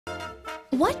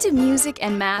What do music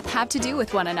and math have to do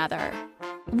with one another?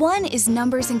 One is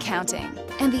numbers and counting,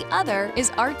 and the other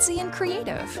is artsy and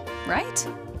creative, right?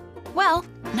 Well,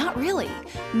 not really.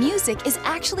 Music is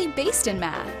actually based in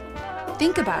math.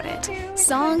 Think about it.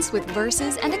 Songs with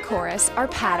verses and a chorus are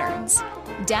patterns.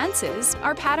 Dances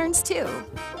are patterns too.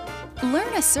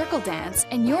 Learn a circle dance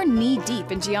and you're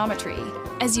knee-deep in geometry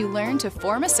as you learn to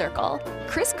form a circle,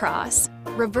 crisscross,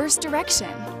 reverse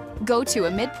direction, go to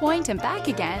a midpoint and back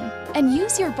again, and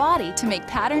use your body to make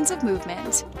patterns of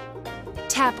movement.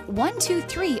 Tap 1, 2,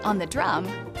 3 on the drum,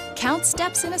 count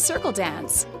steps in a circle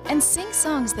dance, and sing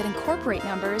songs that incorporate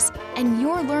numbers, and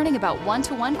you're learning about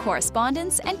one-to-one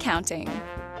correspondence and counting.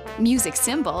 Music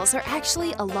symbols are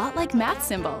actually a lot like math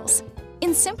symbols.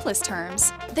 In simplest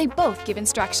terms, they both give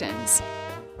instructions.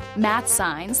 Math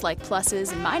signs like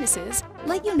pluses and minuses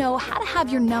let you know how to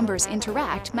have your numbers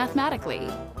interact mathematically.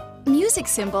 Music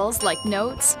symbols like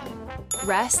notes,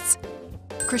 rests,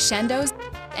 crescendos,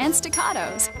 and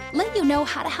staccatos let you know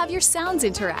how to have your sounds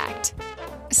interact.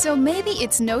 So maybe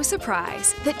it's no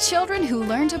surprise that children who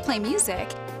learn to play music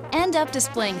end up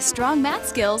displaying strong math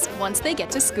skills once they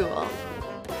get to school.